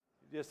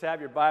Just have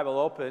your Bible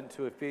open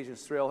to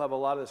Ephesians 3. I'll have a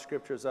lot of the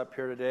scriptures up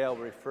here today. I'll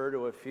refer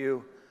to a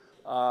few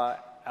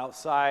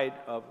outside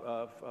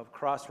of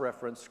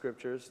cross-reference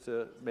scriptures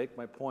to make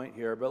my point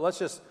here.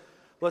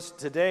 But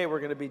today we're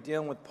going to be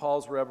dealing with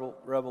Paul's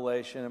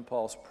revelation and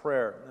Paul's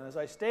prayer. And as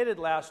I stated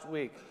last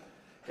week,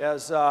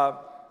 as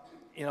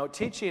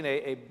teaching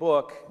a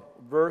book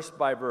verse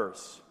by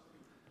verse,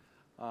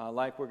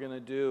 like we're going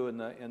to do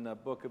in the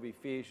book of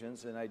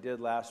Ephesians, and I did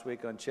last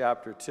week on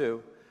chapter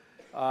 2,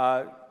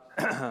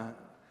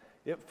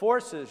 it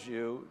forces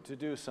you to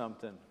do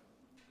something.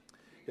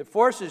 It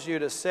forces you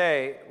to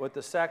say what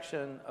the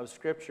section of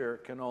Scripture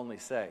can only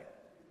say.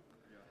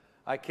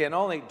 I can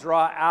only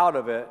draw out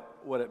of it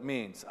what it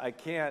means. I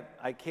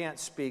can't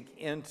speak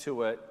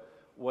into it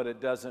what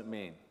it doesn't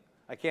mean.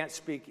 I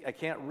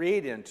can't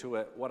read into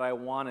it what I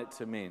want it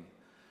to mean.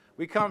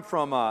 We come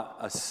from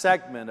a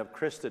segment of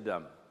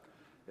Christendom.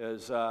 I'm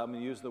going to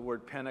use the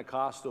word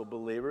Pentecostal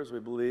believers. We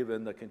believe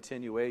in the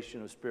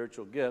continuation of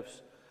spiritual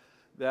gifts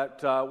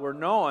that we're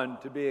known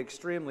to be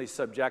extremely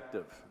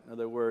subjective. In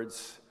other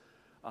words,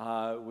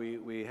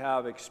 we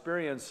have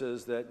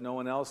experiences that no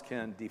one else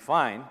can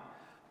define,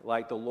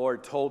 like the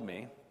Lord told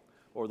me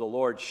or the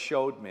Lord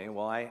showed me.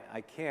 Well,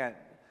 I can't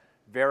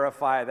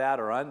verify that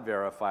or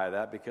unverify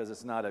that because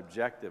it's not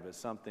objective. It's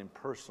something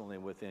personally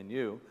within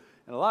you.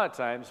 And a lot of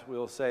times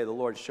we'll say the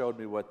Lord showed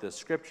me what this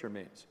scripture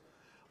means.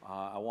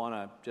 I want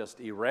to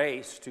just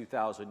erase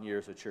 2,000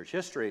 years of church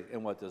history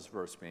and what this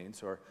verse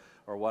means, or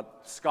what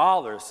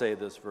scholars say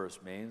this verse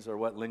means, or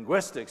what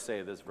linguistics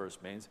say this verse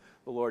means.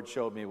 The Lord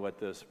showed me what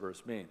this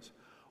verse means.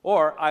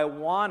 Or I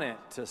want it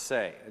to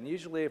say. And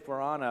usually if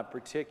we're on a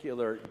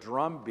particular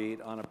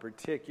drumbeat, on a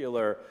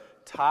particular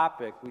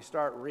topic, we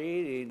start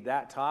reading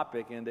that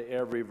topic into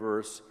every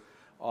verse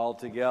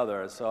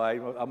altogether. So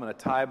I'm going to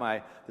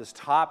tie this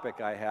topic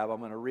I have, I'm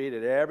going to read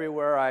it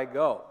everywhere I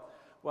go.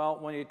 Well,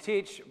 when you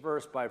teach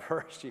verse by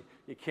verse,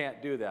 you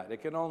can't do that.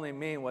 It can only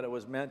mean what it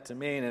was meant to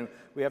mean, and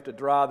we have to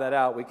draw that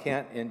out. We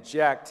can't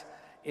inject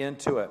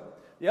into it.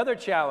 The other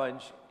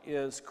challenge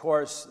is, of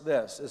course,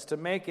 is to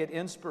make it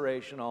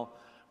inspirational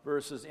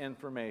versus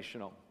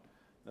informational.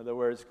 In other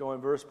words,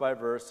 going verse by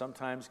verse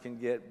sometimes can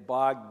get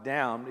bogged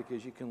down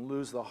because you can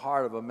lose the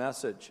heart of a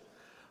message.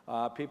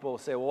 People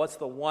say, well, what's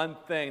the one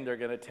thing they're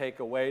going to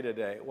take away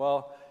today?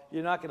 Well,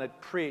 you're not going to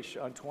preach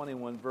on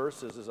 21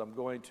 verses as I'm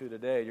going to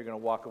today. You're going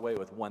to walk away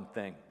with one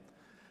thing.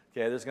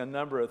 Okay, there's a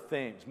number of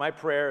themes. My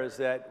prayer is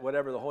that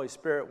whatever the Holy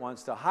Spirit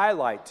wants to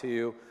highlight to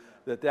you,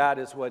 that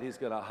is what He's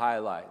going to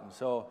highlight. And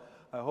so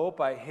I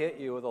hope I hit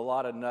you with a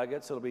lot of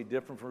nuggets. It'll be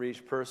different for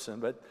each person.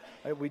 But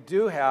we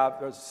do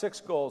there's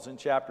 6 goals in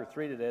chapter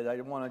 3 today that I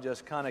want to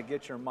just kind of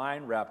get your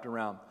mind wrapped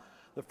around.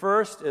 The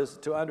first is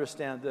to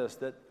understand this,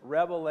 that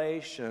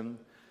revelation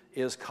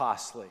is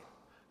costly.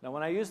 Now,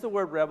 when I use the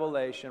word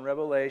revelation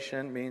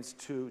means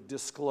to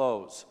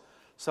disclose.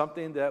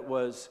 Something that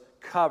was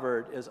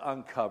covered is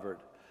uncovered.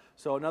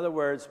 So, in other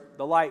words,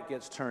 the light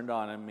gets turned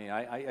on in me.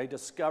 I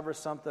discover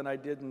something I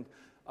didn't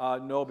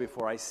know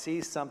before. I see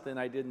something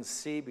I didn't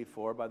see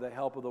before by the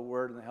help of the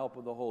Word and the help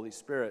of the Holy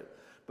Spirit.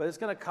 But it's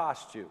going to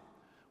cost you.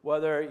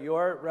 Whether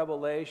your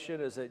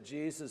revelation is that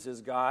Jesus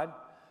is God,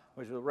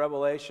 which was a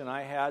revelation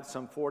I had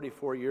some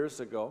 44 years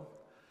ago.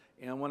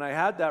 And when I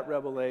had that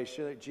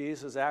revelation that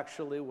Jesus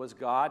actually was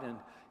God and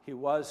He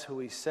was who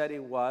He said He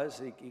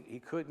was, He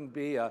couldn't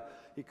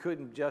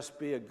just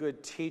be a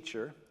good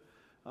teacher,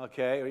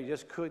 okay, or He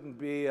just couldn't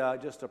be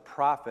just a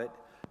prophet,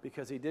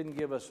 because He didn't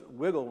give us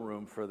wiggle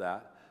room for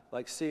that.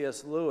 Like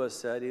C.S. Lewis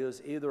said, He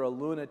was either a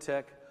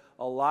lunatic,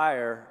 a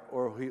liar,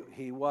 or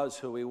he was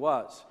who He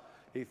was.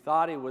 He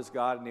thought He was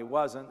God and He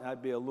wasn't.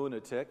 That'd be a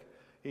lunatic.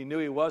 He knew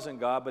He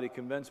wasn't God, but He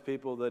convinced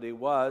people that He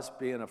was,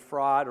 being a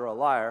fraud or a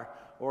liar,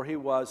 or He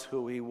was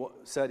who He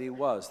said He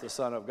was, the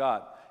Son of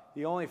God.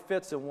 He only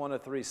fits in one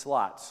of 3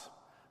 slots.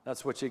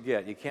 That's what you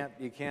get. You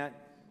can't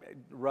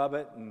rub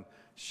it and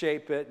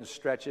shape it and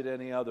stretch it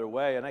any other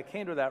way. And I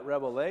came to that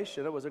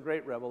revelation. It was a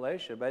great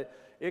revelation, but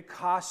it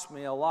cost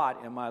me a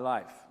lot in my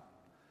life.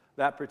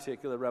 That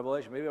particular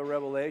revelation. Maybe a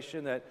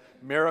revelation that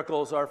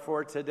miracles are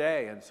for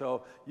today. And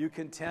so you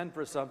contend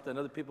for something.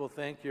 Other people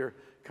think you're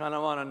kind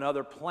of on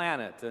another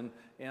planet, and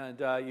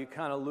you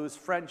kind of lose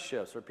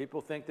friendships, or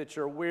people think that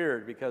you're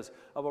weird because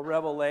of a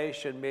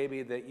revelation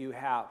maybe that you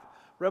have.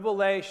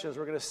 Revelations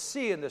we're going to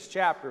see in this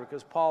chapter,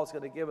 because Paul's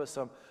going to give us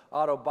some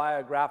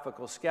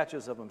autobiographical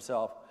sketches of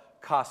himself,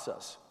 costs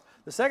us.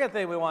 The second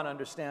thing we want to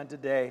understand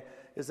today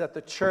is that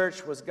the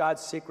church was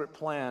God's secret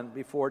plan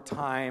before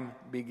time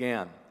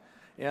began.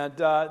 And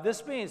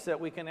this means that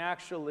we can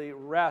actually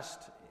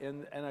rest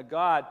in a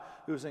God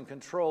who's in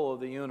control of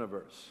the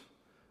universe.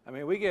 I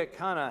mean, we get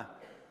kind of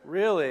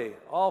really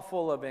all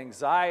full of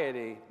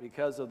anxiety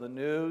because of the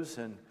news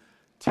and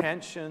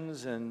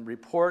tensions and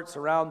reports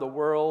around the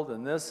world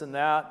and this and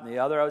that and the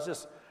other. I was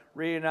just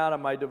reading out of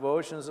my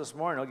devotions this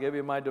morning. I'll give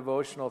you my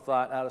devotional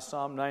thought out of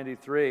Psalm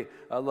 93.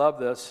 I love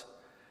this.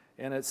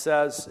 And it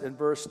says in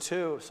verse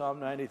 2,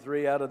 Psalm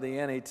 93 out of the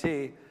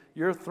NET,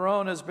 "Your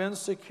throne has been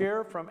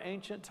secure from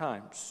ancient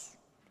times.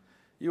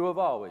 You have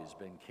always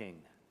been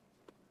king."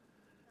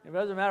 It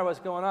doesn't matter what's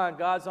going on.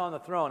 God's on the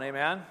throne.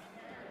 Amen?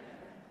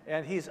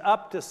 And he's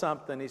up to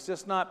something. He's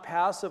just not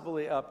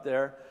passively up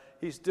there.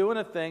 He's doing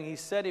a thing he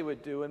said he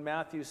would do in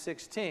Matthew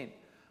 16.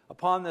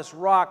 Upon this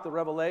rock, the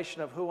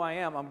revelation of who I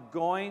am, I'm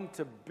going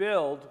to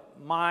build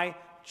my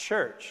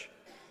church.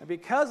 And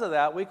because of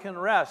that, we can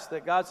rest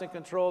that God's in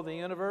control of the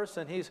universe,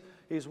 and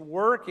he's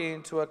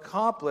working to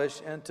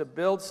accomplish and to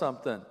build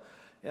something.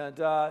 And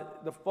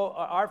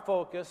our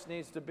focus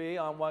needs to be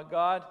on what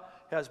God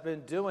has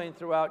been doing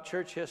throughout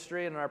church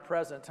history and in our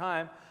present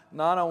time,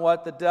 not on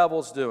what the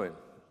devil's doing,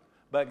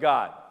 but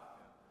God.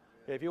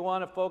 If you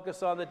want to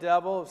focus on the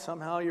devil, if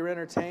somehow you're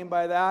entertained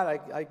by that,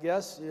 I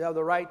guess you have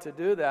the right to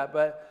do that.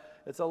 But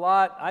it's a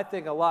lot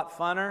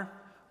funner,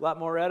 a lot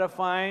more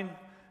edifying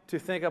to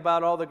think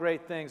about all the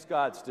great things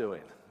God's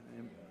doing.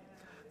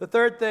 The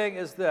third thing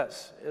is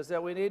this, is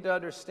that we need to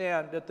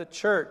understand that the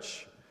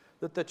church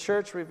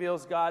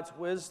reveals God's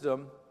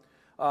wisdom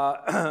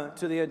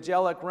to the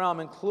angelic realm,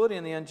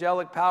 including the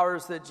angelic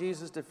powers that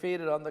Jesus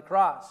defeated on the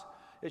cross.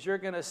 As you're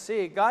going to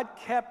see, God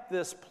kept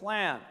this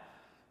plan.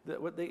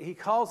 He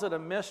calls it a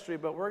mystery,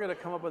 but we're going to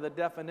come up with a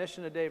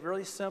definition today,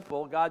 really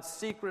simple, God's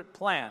secret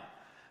plan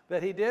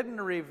that he didn't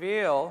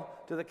reveal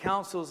to the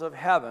councils of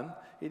heaven.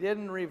 He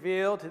didn't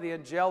reveal to the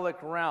angelic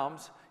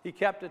realms. He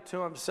kept it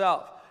to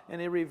himself.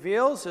 And he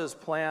reveals his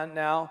plan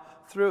now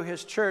through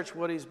his church,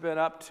 what he's been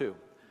up to.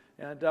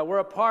 And we're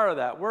a part of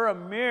that. We're a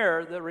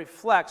mirror that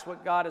reflects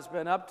what God has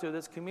been up to,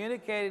 that's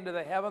communicating to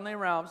the heavenly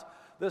realms.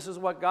 This is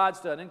what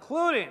God's done,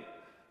 including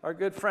our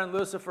good friend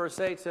Lucifer,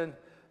 Satan,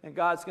 and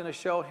God's going to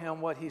show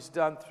him what he's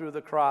done through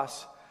the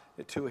cross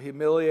to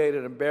humiliate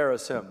and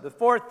embarrass him. The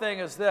fourth thing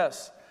is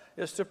this,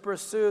 is to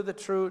pursue the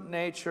true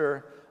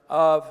nature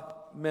of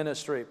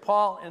ministry.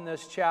 Paul, in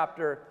this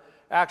chapter,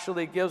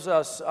 actually gives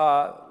us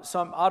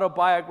some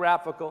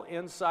autobiographical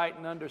insight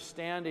and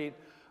understanding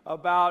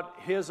about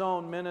his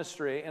own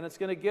ministry, and it's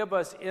going to give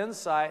us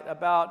insight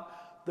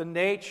about the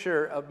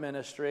nature of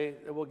ministry.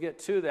 We'll get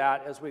to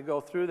that as we go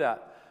through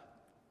that.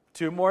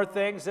 Two more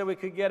things that we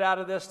could get out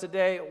of this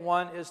today.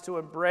 One is to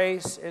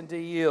embrace and to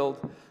yield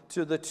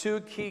to the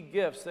two key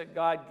gifts that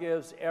God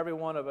gives every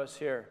one of us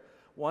here.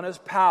 One is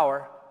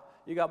power.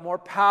 You got more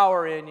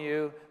power in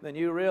you than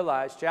you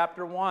realize.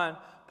 Chapter 1,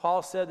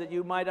 Paul said that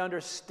you might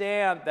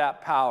understand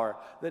that power,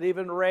 that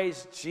even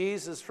raised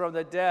Jesus from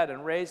the dead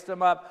and raised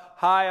him up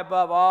high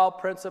above all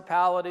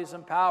principalities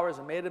and powers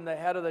and made him the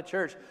head of the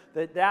church,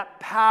 that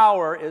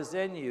power is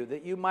in you,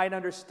 that you might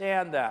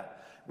understand that.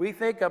 We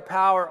think of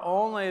power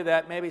only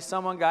that maybe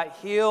someone got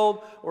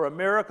healed or a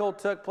miracle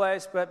took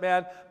place, but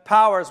man,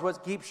 power is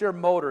what keeps your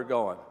motor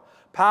going.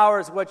 Power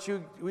is what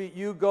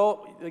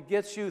it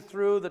gets you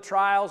through the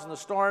trials and the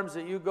storms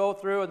that you go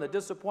through and the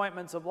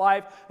disappointments of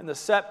life and the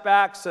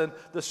setbacks and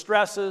the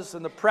stresses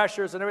and the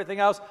pressures and everything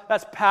else.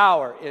 That's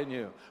power in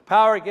you.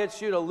 Power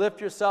gets you to lift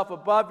yourself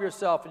above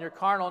yourself and your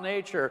carnal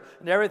nature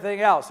and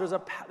everything else.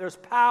 There's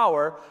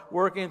power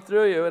working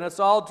through you, and it's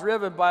all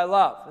driven by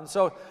love. And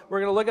so we're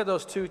going to look at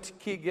those two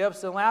key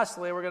gifts. And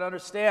lastly, we're going to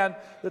understand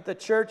that the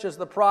church is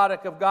the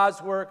product of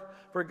God's work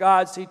for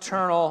God's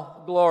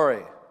eternal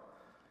glory.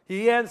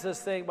 He ends this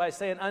thing by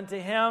saying, unto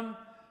him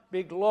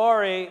be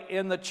glory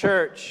in the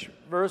church,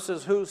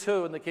 versus who's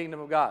who in the kingdom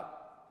of God.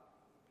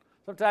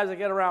 Sometimes I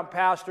get around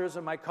pastors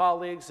and my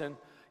colleagues, and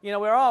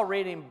we're all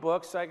reading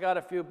books. I got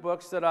a few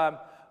books that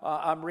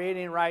I'm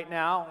reading right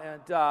now,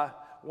 and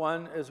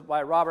one is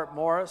by Robert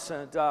Morris,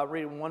 and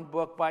reading one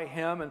book by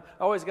him, and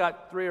I always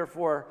got 3 or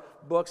 4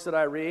 books that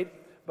I read.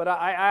 But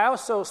I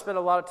also spend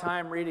a lot of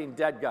time reading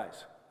dead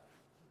guys.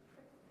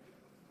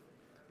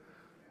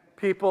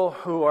 People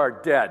who are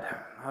dead,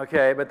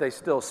 okay, but they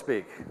still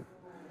speak.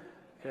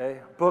 Okay,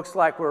 books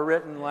like were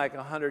written like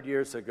 100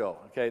 years ago.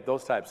 Okay,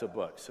 those types of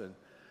books, and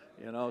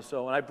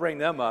so when I bring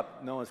them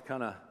up, no one's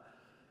kind of,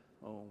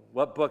 oh,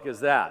 what book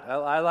is that?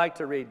 I like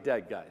to read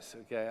dead guys.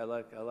 Okay, I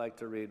like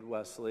to read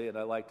Wesley, and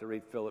I like to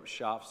read Philip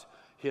Schaff's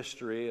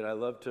history, and I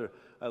love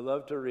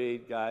to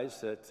read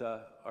guys that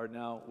are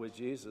now with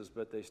Jesus,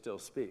 but they still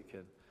speak.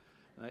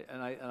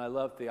 And I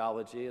love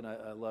theology, and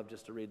I love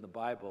just to read the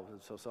Bible.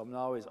 And so I'm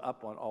not always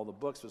up on all the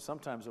books, but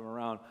sometimes I'm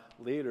around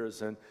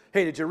leaders, and,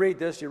 hey, did you read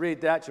this? You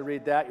read that? You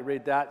read that? You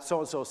read that?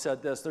 So-and-so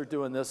said this. They're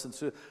doing this.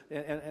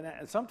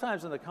 And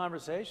sometimes in the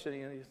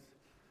conversation,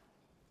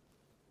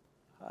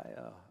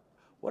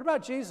 what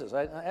about Jesus?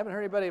 I haven't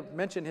heard anybody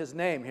mention his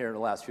name here in the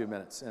last few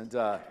minutes. And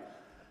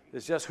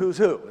it's just who's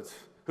who. It's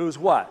who's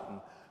what,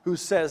 and who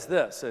says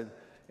this.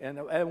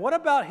 And what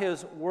about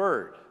his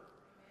word?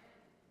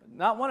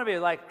 Not one of you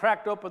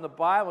cracked open the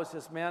Bible. It's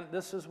just, man,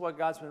 this is what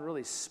God's been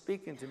really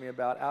speaking to me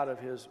about out of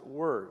his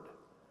word.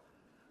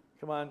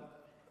 Come on,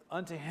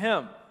 unto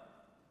him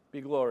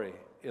be glory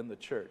in the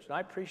church. And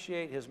I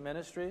appreciate his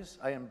ministries.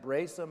 I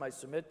embrace them. I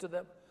submit to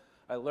them.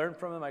 I learn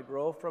from them. I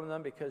grow from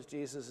them because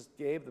Jesus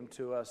gave them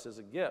to us as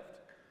a gift.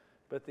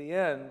 But at the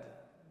end,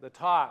 the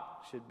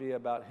talk should be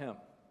about him.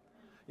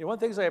 One of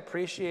the things I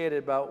appreciated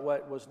about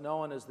what was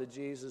known as the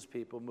Jesus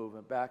People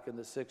movement back in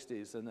the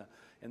 60s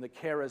and the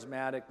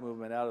charismatic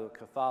movement out of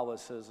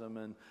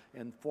Catholicism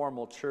and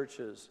formal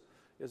churches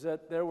is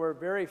that there were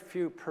very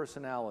few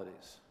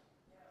personalities.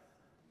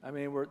 I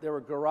mean, there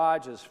were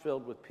garages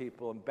filled with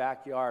people and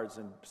backyards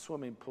and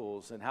swimming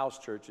pools and house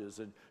churches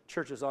and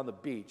churches on the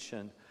beach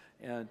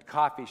and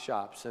coffee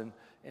shops, and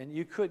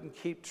you couldn't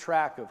keep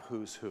track of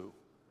who's who.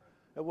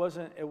 It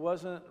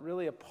wasn't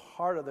really a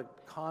part of the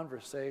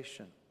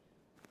conversation.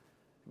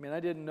 I mean,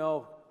 I didn't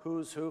know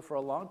who's who for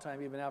a long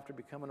time, even after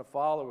becoming a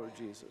follower of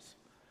Jesus.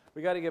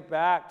 We got to get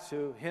back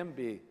to Him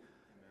be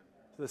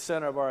the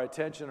center of our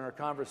attention, our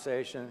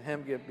conversation,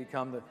 Him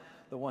become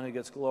the one who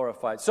gets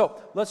glorified.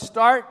 So let's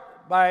start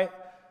by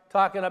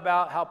talking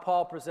about how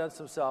Paul presents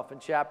himself in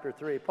chapter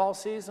 3. Paul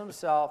sees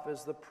himself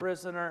as the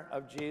prisoner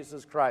of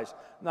Jesus Christ,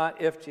 not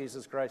if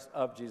Jesus Christ,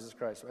 of Jesus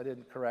Christ. I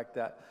didn't correct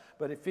that.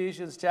 But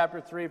Ephesians chapter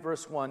 3,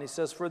 verse 1, he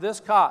says, "For this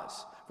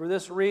cause, for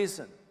this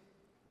reason,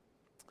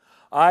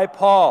 I,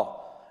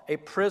 Paul, a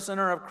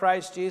prisoner of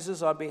Christ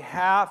Jesus, on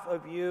behalf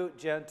of you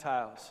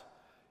Gentiles."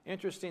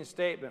 Interesting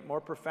statement,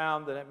 more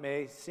profound than it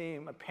may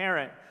seem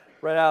apparent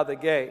right out of the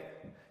gate.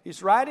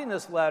 He's writing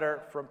this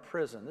letter from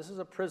prison. This is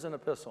a prison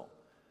epistle.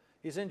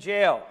 He's in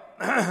jail.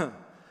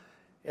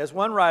 As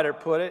one writer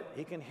put it,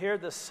 he can hear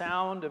the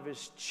sound of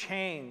his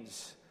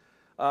chains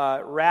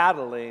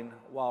rattling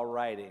while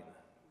writing.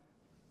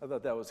 I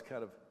thought that was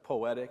kind of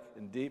poetic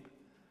and deep.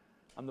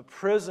 I'm the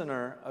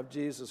prisoner of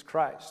Jesus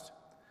Christ.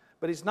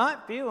 But he's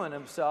not viewing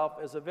himself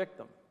as a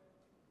victim.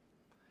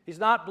 He's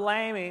not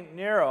blaming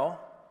Nero,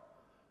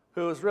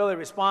 who was really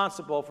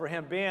responsible for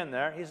him being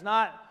there. He's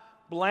not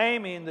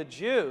blaming the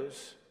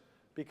Jews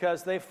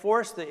because they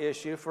forced the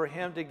issue for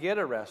him to get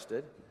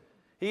arrested.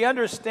 He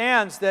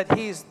understands that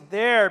he's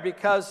there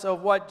because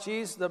of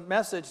the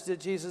message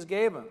that Jesus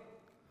gave him.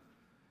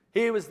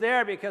 He was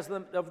there because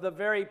of the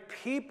very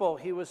people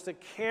he was to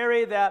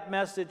carry that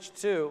message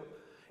to.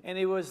 And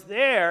he was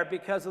there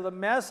because of the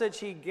message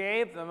he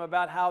gave them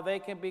about how they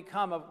can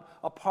become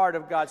a part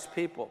of God's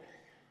people.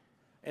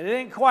 And it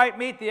didn't quite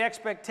meet the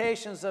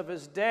expectations of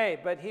his day,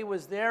 but he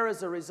was there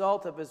as a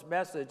result of his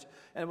message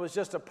and was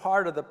just a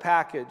part of the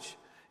package,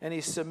 and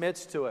he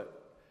submits to it.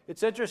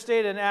 It's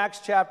interesting in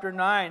Acts chapter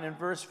 9 and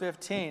verse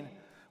 15,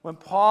 when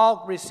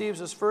Paul receives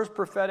his first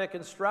prophetic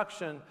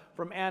instruction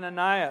from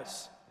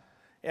Ananias,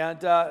 and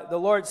the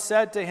Lord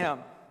said to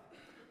him,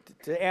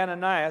 to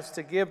Ananias,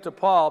 to give to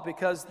Paul,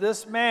 "Because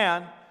this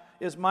man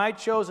is my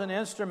chosen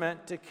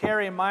instrument to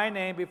carry my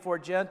name before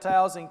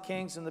Gentiles and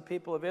kings and the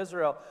people of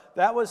Israel."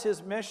 That was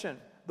his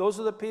mission. Those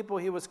are the people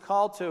he was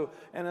called to,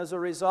 and as a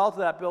result of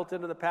that, built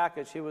into the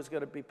package, he was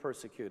going to be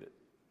persecuted.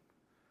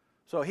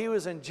 So he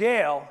was in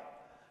jail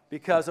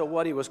because of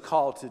what he was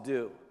called to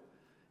do.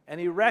 And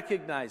he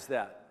recognized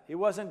that. He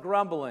wasn't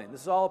grumbling.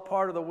 This is all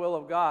part of the will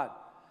of God.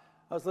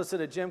 I was listening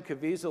to Jim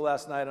Caviezel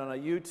last night on a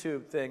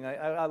YouTube thing.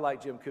 I like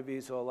Jim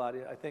Caviezel a lot.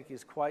 I think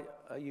he's quite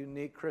a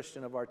unique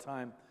Christian of our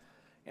time.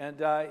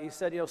 And he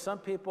said, some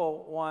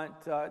people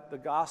want the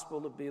gospel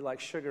to be like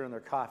sugar in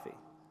their coffee.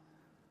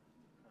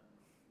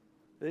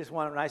 They just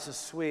want it nice and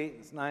sweet.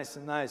 It's nice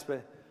and nice.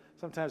 But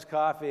sometimes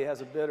coffee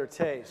has a bitter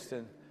taste.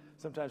 And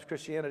sometimes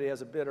Christianity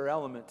has a bitter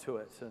element to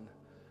it.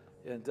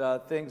 And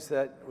things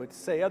that would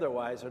say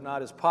otherwise are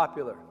not as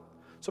popular.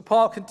 So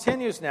Paul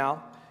continues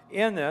now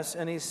in this,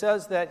 and he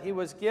says that he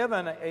was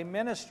given a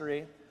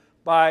ministry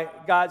by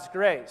God's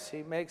grace.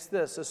 He makes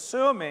this,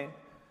 assuming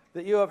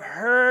that you have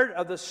heard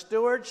of the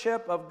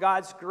stewardship of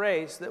God's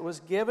grace that was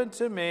given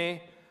to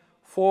me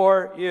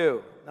for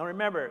you. Now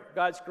remember,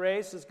 God's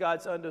grace is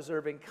God's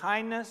undeserving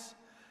kindness.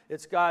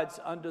 It's God's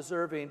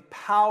undeserving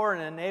power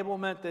and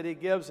enablement that He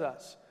gives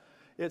us.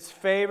 It's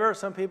favor.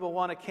 Some people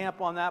want to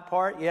camp on that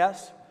part,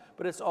 yes.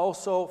 But it's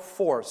also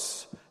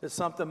force. It's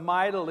something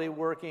mightily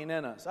working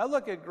in us. I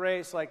look at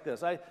grace like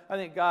this. I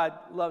think God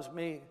loves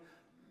me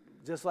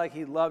just like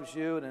He loves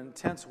you in an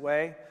intense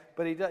way.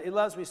 But He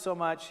loves me so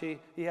much, He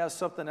has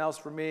something else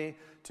for me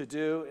to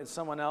do and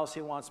someone else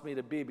He wants me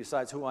to be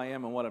besides who I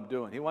am and what I'm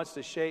doing. He wants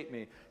to shape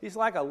me. He's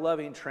like a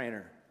loving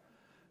trainer.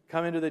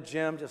 Come into the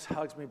gym, just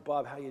hugs me,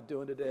 "Bob, how you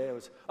doing today? I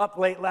was up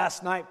late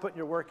last night putting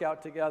your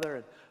workout together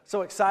and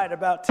so excited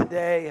about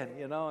today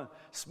and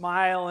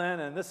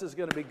smiling, and this is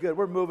going to be good.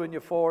 We're moving you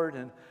forward."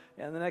 And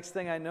the next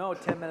thing I know,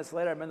 10 minutes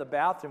later, I'm in the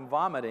bathroom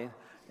vomiting,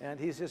 and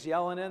he's just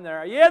yelling in there,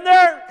 "Are you in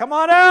there? Come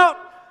on out.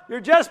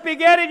 You're just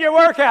beginning your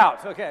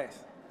workout." Okay.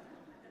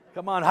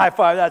 Come on, high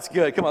five. That's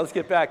good. Come on, let's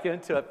get back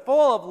into it.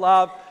 Full of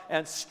love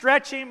and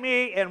stretching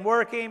me and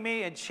working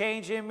me and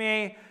changing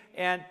me,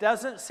 and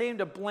doesn't seem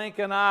to blink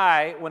an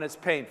eye when it's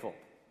painful.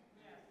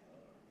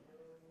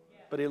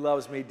 But He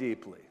loves me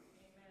deeply.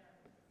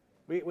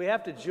 We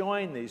have to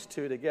join these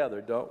two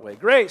together, don't we?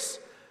 Grace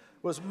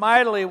was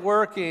mightily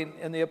working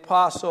in the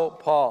Apostle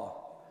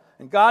Paul.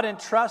 And God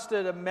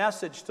entrusted a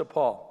message to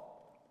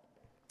Paul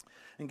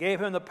and gave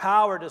him the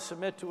power to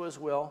submit to His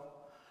will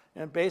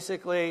and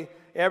basically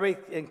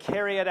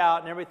carry it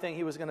out and everything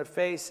he was going to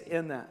face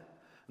in that.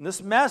 And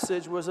this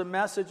message was a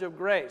message of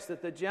grace,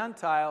 that the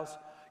Gentiles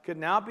could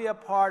now be a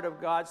part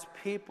of God's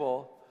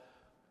people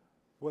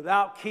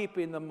without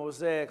keeping the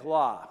Mosaic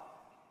law.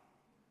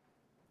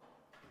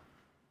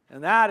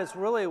 And that is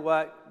really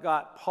what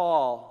got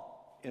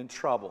Paul in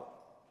trouble.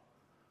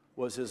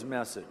 was his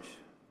message.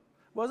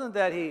 It wasn't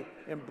that he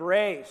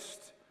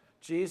embraced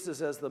Jesus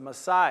as the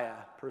Messiah,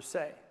 per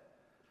se.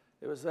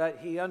 It was that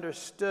he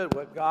understood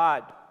what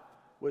God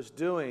was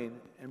doing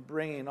in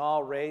bringing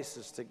all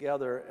races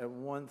together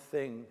in one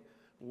thing,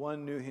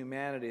 one new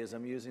humanity, as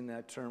I'm using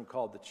that term,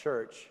 called the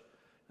church.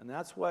 And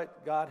that's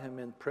what got him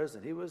in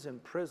prison. He was in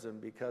prison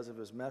because of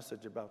his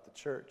message about the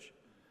church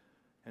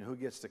and who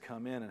gets to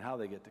come in and how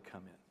they get to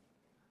come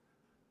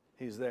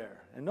in. He's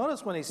there. And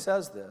notice when he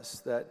says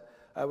this, that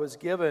I was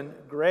given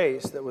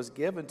grace that was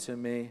given to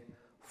me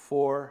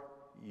for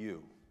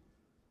you.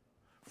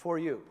 For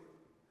you.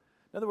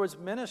 In other words,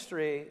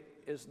 ministry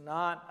is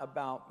not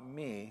about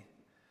me.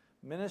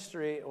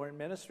 Ministry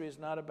is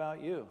not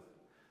about you.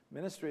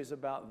 Ministry is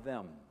about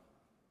them.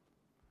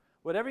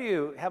 Whatever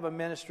you have a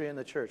ministry in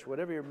the church,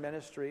 whatever your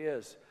ministry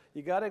is,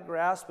 you got to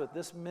grasp that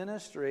this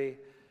ministry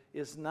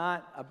is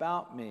not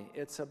about me.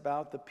 It's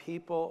about the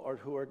people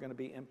who are going to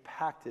be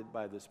impacted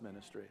by this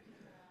ministry.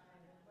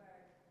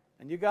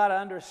 And you got to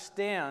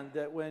understand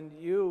that when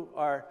you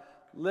are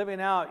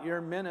living out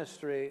your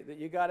ministry, that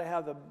you got to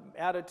have the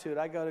attitude,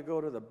 I got to go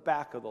to the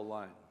back of the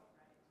line.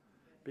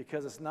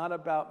 Because it's not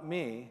about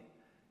me,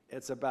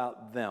 it's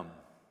about them.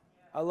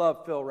 I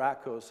love Phil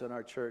Rakos in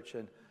our church,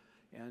 and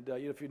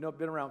if you've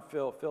been around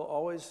Phil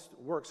always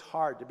works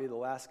hard to be the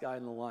last guy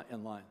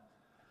in line.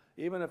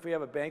 Even if we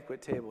have a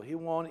banquet table, he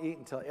won't eat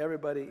until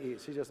everybody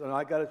eats. He just,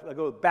 I go to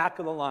the back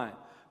of the line.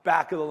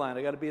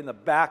 I got to be in the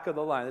back of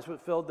the line. That's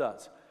what Phil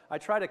does. I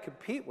try to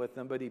compete with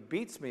him, but he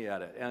beats me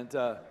at it. And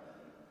I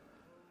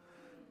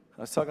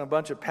was talking to a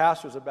bunch of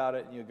pastors about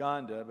it in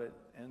Uganda,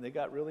 and they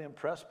got really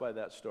impressed by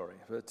that story.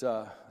 But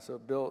so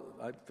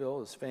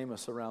Phil is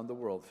famous around the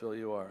world. Phil,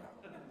 you are.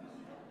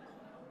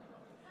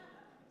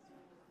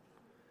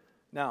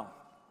 Now,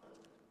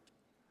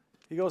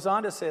 he goes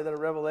on to say that a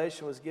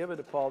revelation was given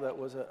to Paul that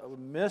was a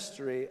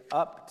mystery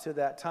up to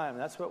that time.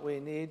 That's what we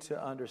need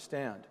to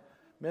understand.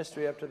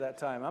 Mystery up to that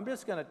time. I'm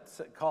just going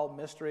to call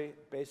mystery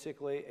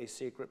basically a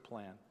secret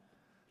plan.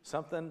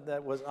 Something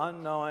that was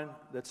unknown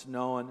that's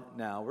known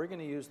now. We're going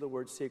to use the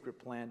word secret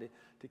plan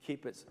to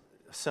keep it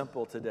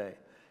simple today.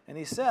 And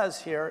he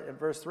says here in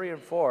verse 3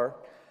 and 4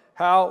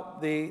 how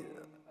the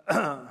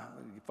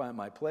find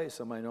my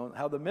place on my own,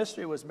 how the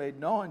mystery was made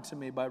known to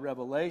me by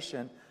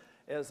revelation,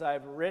 as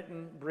I've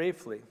written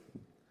briefly.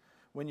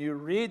 When you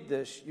read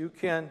this, you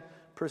can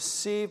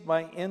perceive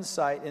my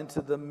insight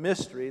into the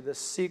mystery, the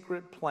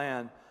secret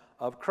plan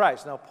of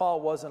Christ. Now,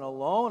 Paul wasn't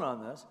alone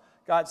on this.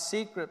 God's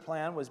secret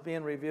plan was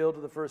being revealed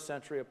to the first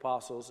century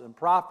apostles and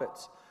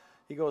prophets.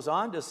 He goes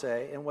on to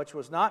say, and which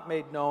was not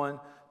made known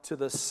to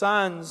the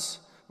sons,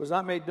 was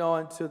not made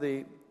known to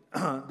the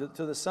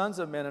to the sons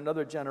of men in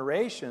other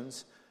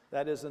generations,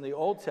 that is in the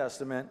Old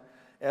Testament,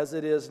 as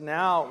it is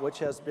now, which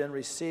has been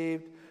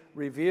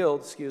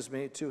revealed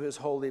to his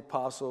holy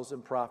apostles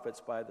and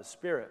prophets by the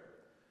Spirit.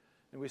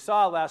 And we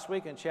saw last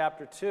week in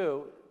chapter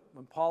 2,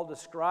 when Paul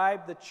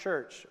described the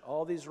church,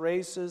 all these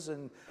races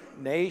and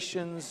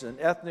nations and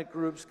ethnic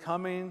groups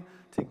coming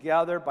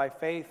together by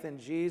faith in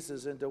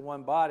Jesus into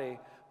one body,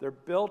 they're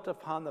built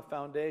upon the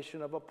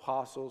foundation of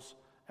apostles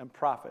and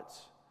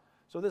prophets.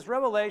 So this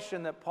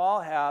revelation that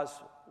Paul has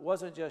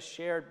wasn't just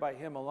shared by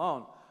him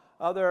alone.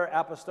 Other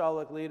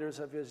apostolic leaders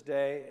of his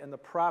day and the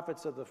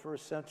prophets of the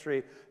first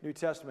century New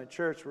Testament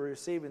church were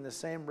receiving the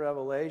same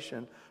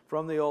revelation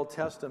from the Old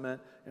Testament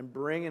and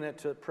bringing it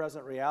to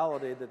present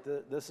reality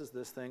that this is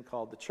this thing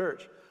called the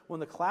church. One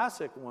of the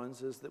classic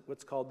ones is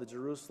what's called the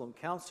Jerusalem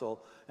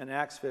Council in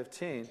Acts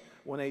 15,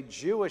 when a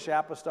Jewish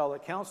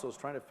apostolic council is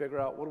trying to figure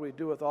out what do we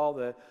do with all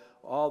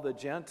the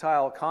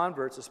Gentile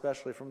converts,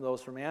 especially from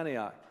those from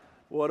Antioch.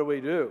 What do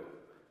we do?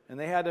 And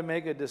they had to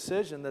make a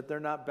decision that they're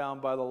not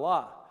bound by the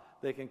law.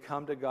 They can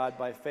come to God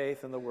by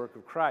faith in the work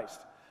of Christ.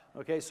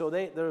 Okay, so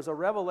there's a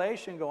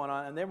revelation going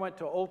on, and they went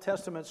to Old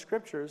Testament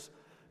scriptures.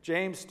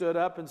 James stood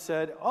up and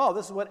said,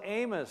 this is what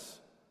Amos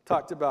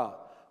talked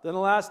about. Then in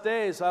the last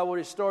days, I will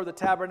restore the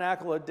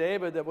tabernacle of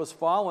David that was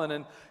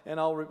fallen, and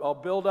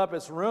I'll build up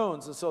its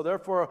ruins. And so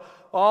therefore,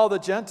 all the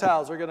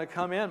Gentiles are going to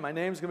come in. My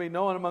name's going to be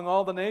known among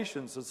all the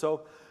nations. And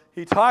so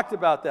he talked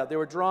about that. They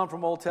were drawn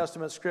from Old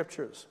Testament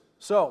scriptures.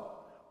 So,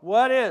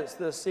 what is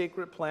the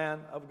secret plan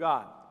of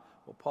God?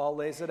 Well, Paul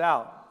lays it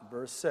out,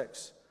 verse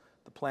 6.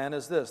 The plan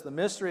is this. The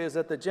mystery is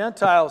that the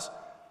Gentiles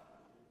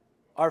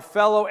are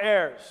fellow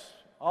heirs.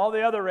 All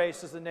the other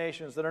races and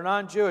nations that are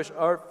non-Jewish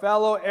are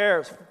fellow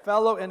heirs,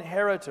 fellow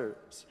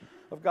inheritors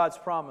of God's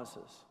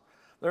promises.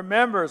 They're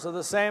members of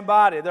the same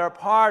body. They're a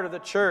part of the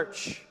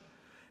church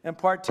and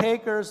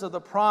partakers of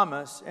the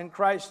promise in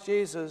Christ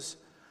Jesus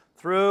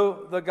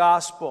through the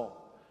gospel.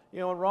 You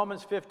know, in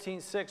Romans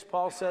 15:6,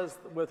 Paul says,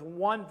 with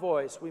one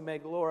voice we may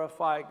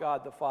glorify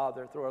God the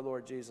Father through our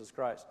Lord Jesus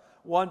Christ.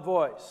 One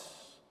voice.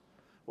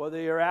 Whether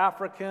you're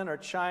African or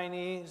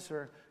Chinese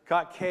or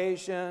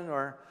Caucasian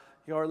or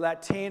you're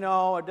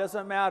Latino, it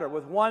doesn't matter.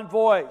 With one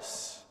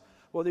voice.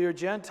 Whether you're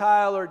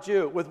Gentile or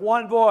Jew, with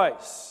one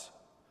voice.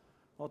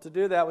 Well, to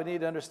do that, we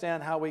need to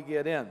understand how we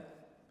get in.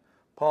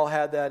 Paul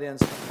had that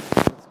insight.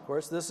 Of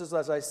course, this is,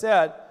 as I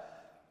said,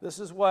 this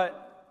is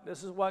what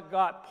this is what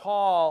got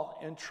Paul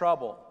in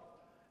trouble.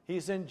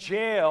 He's in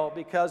jail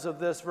because of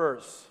this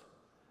verse.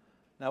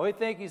 Now, we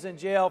think he's in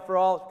jail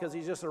because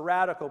he's just a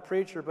radical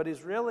preacher, but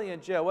he's really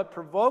in jail. What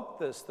provoked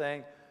this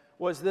thing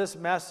was this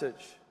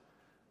message,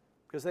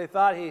 because they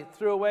thought he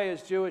threw away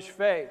his Jewish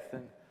faith,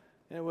 and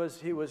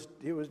he was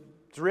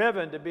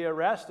driven to be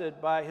arrested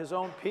by his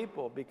own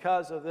people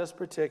because of this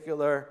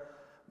particular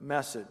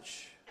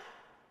message.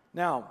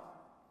 Now,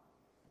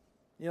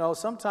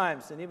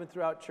 sometimes, and even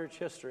throughout church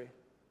history,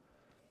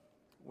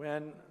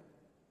 when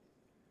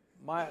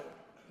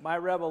my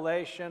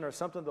revelation or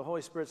something the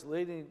Holy Spirit's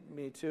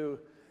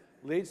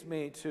leads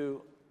me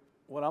to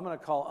what I'm going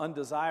to call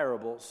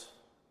undesirables,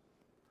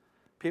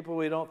 people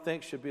we don't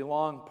think should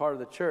belong part of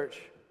the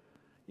church,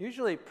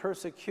 usually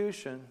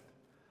persecution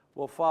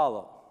will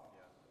follow.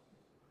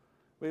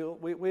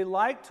 We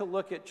like to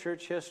look at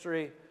church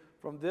history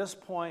from this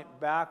point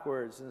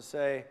backwards and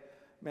say,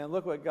 man,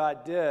 look what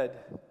God did.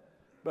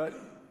 But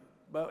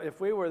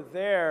if we were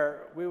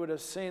there, we would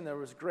have seen there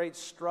was great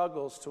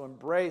struggles to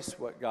embrace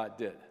what God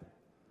did.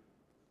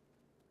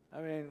 I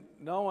mean,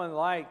 no one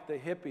liked the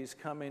hippies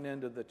coming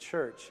into the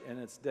church in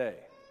its day.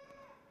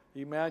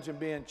 You imagine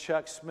being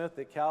Chuck Smith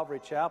at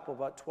Calvary Chapel,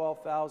 about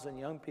 12,000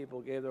 young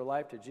people gave their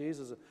life to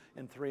Jesus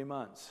in 3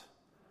 months.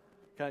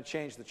 Kind of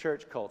changed the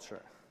church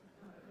culture.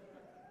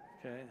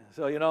 Okay,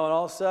 so and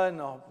all of a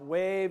sudden,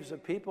 waves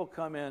of people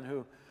come in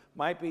who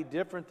might be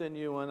different than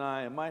you and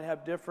I, and might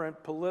have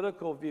different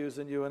political views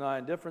than you and I,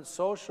 and different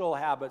social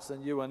habits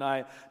than you and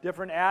I,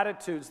 different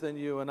attitudes than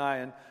you and I,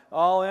 and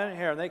all in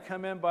here, and they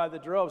come in by the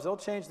droves. They'll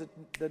change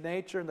the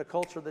nature and the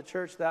culture of the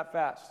church that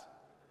fast.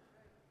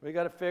 We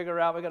got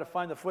to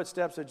find the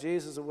footsteps of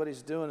Jesus and what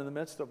he's doing in the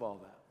midst of all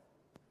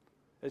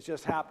that. It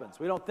just happens.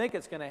 We don't think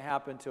it's going to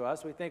happen to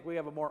us. We think we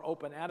have a more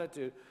open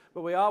attitude,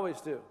 but we always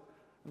do.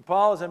 And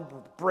Paul is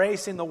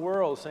embracing the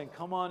world, saying,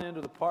 come on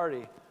into the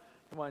party.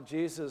 Come on,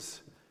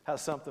 Jesus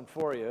has something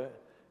for you.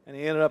 And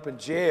he ended up in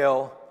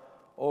jail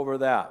over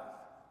that.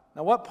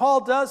 Now what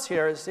Paul does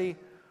here is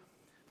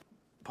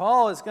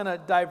Paul is going to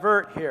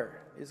divert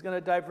here. He's going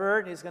to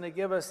divert, and he's going to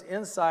give us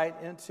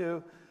insight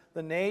into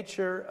the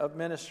nature of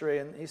ministry.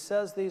 And he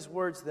says these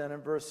words then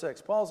in verse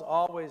 6. Paul's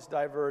always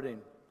diverting.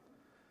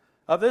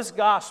 Of this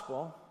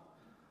gospel,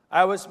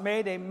 I was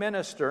made a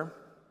minister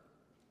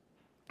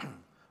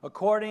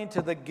according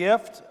to the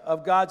gift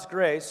of God's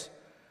grace,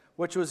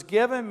 which was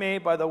given me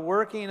by the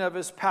working of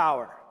his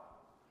power.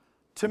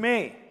 To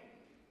me,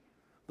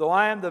 though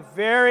I am the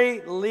very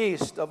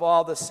least of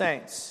all the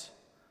saints,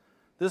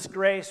 this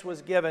grace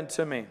was given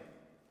to me,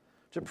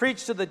 to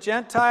preach to the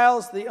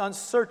Gentiles the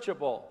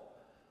unsearchable.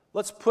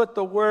 Let's put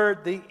the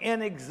word the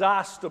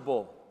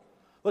inexhaustible.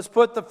 Let's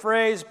put the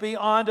phrase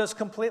beyond us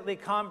completely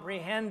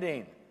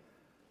comprehending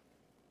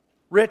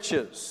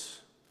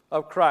riches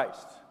of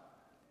Christ.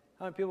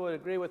 How many people would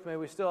agree with me?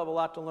 We still have a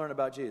lot to learn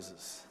about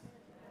Jesus.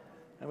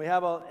 And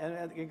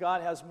and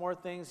God has more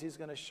things he's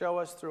going to show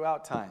us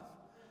throughout time.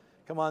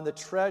 Come on, the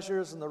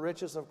treasures and the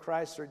riches of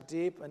Christ are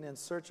deep and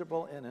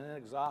unsearchable and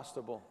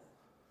inexhaustible.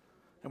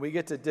 And we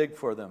get to dig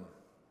for them.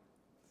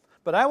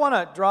 But I want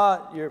to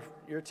draw your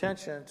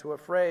attention to a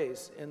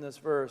phrase in this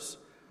verse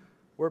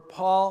where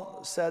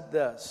Paul said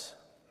this,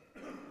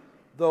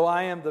 though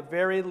I am the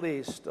very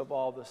least of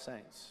all the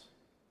saints.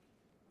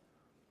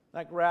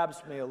 That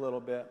grabs me a little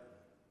bit.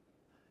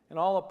 In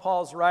all of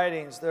Paul's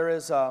writings,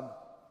 there's a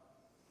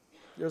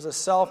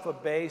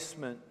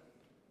self-abasement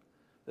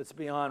that's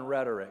beyond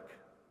rhetoric.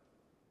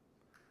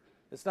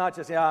 It's not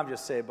just, I'm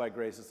just saved by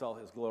grace, it's all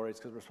his glory, it's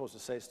because we're supposed to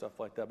say stuff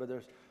like that, but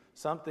there's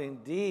something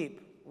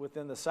deep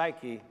within the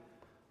psyche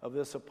of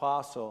this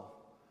apostle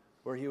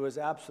where he was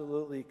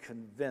absolutely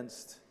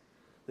convinced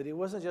that he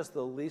wasn't just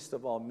the least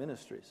of all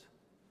ministries,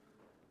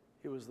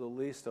 he was the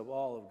least of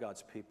all of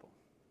God's people.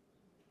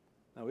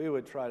 Now, we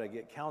would try to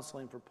get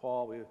counseling for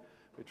Paul,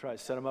 we try to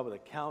set him up with a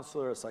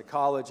counselor, a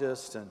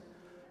psychologist, and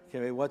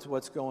okay,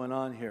 what's going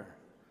on here?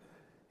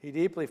 He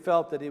deeply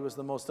felt that he was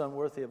the most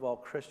unworthy of all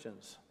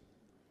Christians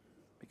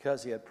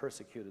because he had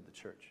persecuted the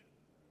church.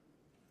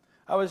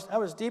 I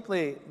was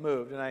deeply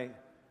moved, and I'm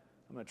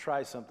going to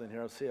try something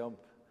here. I'll see how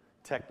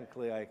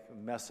technically I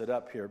mess it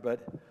up here, but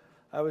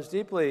I was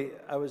deeply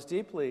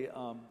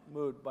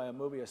moved by a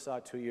movie I saw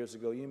 2 years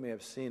ago. You may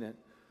have seen it.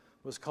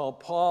 It was called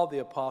Paul, the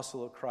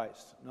Apostle of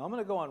Christ. Now, I'm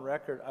going to go on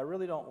record. I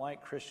really don't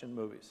like Christian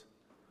movies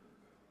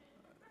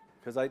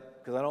because I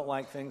don't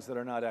like things that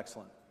are not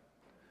excellent.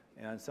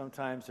 And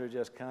sometimes they're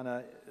just kind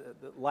of,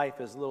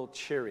 life is a little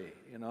cheery,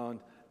 In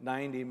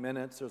 90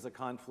 minutes, there's a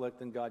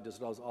conflict, and God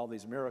just does all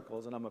these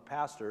miracles. And I'm a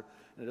pastor,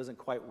 and it doesn't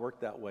quite work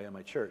that way in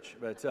my church.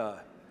 But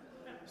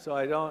so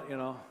I don't,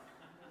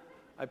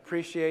 I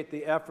appreciate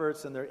the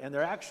efforts, and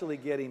they're actually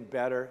getting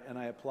better, and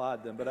I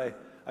applaud them. But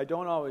I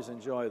don't always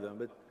enjoy them.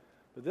 But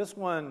this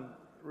one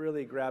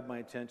really grabbed my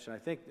attention. I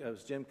think it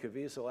was Jim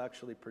Caviezel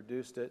actually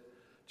produced it.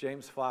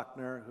 James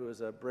Faulkner, who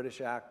is a British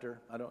actor,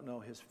 I don't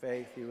know his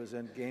faith. He was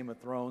in Game of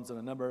Thrones and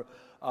a number of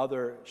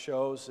other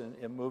shows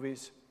and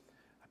movies.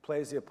 He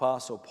plays the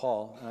Apostle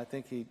Paul, and I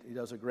think he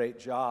does a great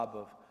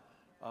job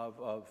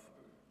of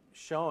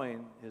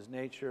showing his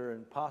nature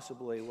and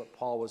possibly what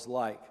Paul was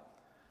like.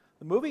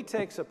 The movie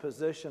takes a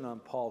position on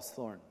Paul's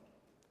thorn.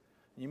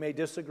 You may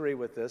disagree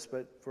with this,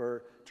 but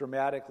for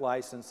dramatic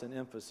license and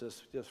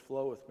emphasis, just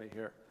flow with me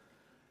here.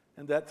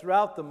 And that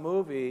throughout the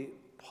movie,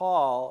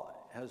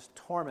 Paul has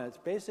torment. It's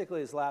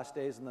basically his last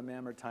days in the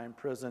Mamertine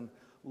prison.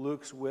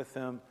 Luke's with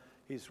him.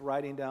 He's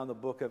writing down the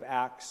book of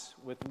Acts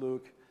with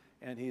Luke,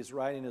 and he's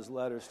writing his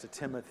letters to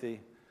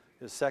Timothy,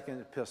 his second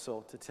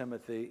epistle to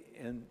Timothy,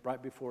 and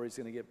right before he's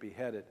going to get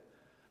beheaded.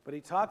 But he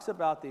talks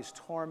about these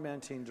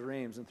tormenting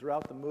dreams, and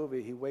throughout the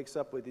movie, he wakes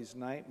up with these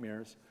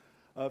nightmares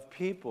of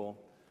people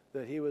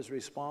that he was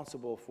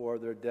responsible for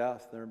their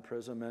death, their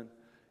imprisonment,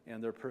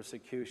 and their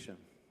persecution.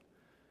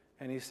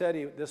 And he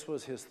said this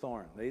was his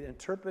thorn. They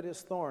interpret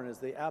his thorn as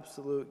the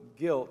absolute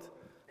guilt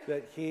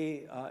that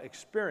he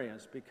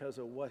experienced because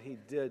of what he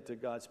did to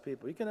God's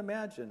people. You can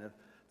imagine if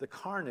the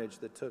carnage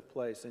that took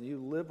place, and you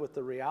live with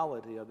the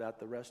reality of that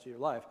the rest of your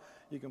life.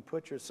 You can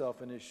put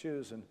yourself in his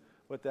shoes and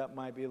what that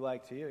might be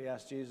like to you. He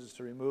asked Jesus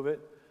to remove it,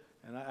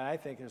 and I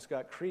think it's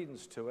got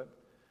credence to it.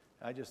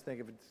 I just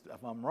think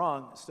if I'm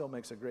wrong, it still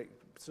makes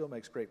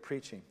great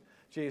preaching.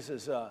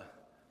 Jesus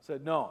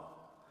said, "No,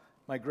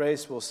 my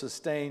grace will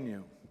sustain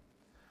you."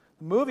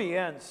 The movie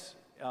ends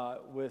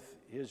with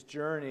his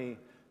journey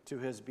to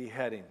his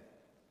beheading.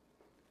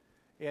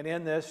 And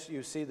in this,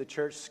 you see the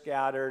church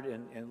scattered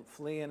and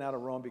fleeing out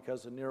of Rome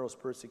because of Nero's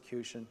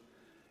persecution.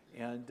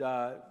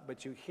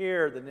 But you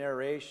hear the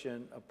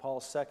narration of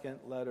Paul's second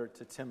letter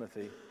to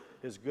Timothy,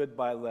 his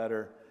goodbye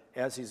letter,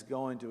 as he's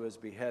going to his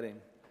beheading.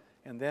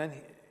 And then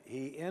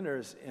he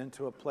enters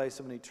into a place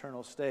of an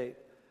eternal state.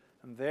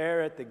 And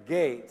there at the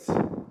gate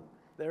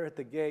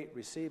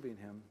receiving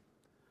him,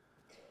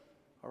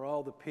 are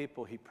all the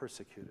people he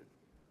persecuted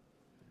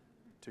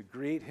to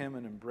greet him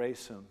and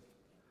embrace him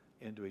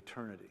into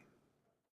eternity.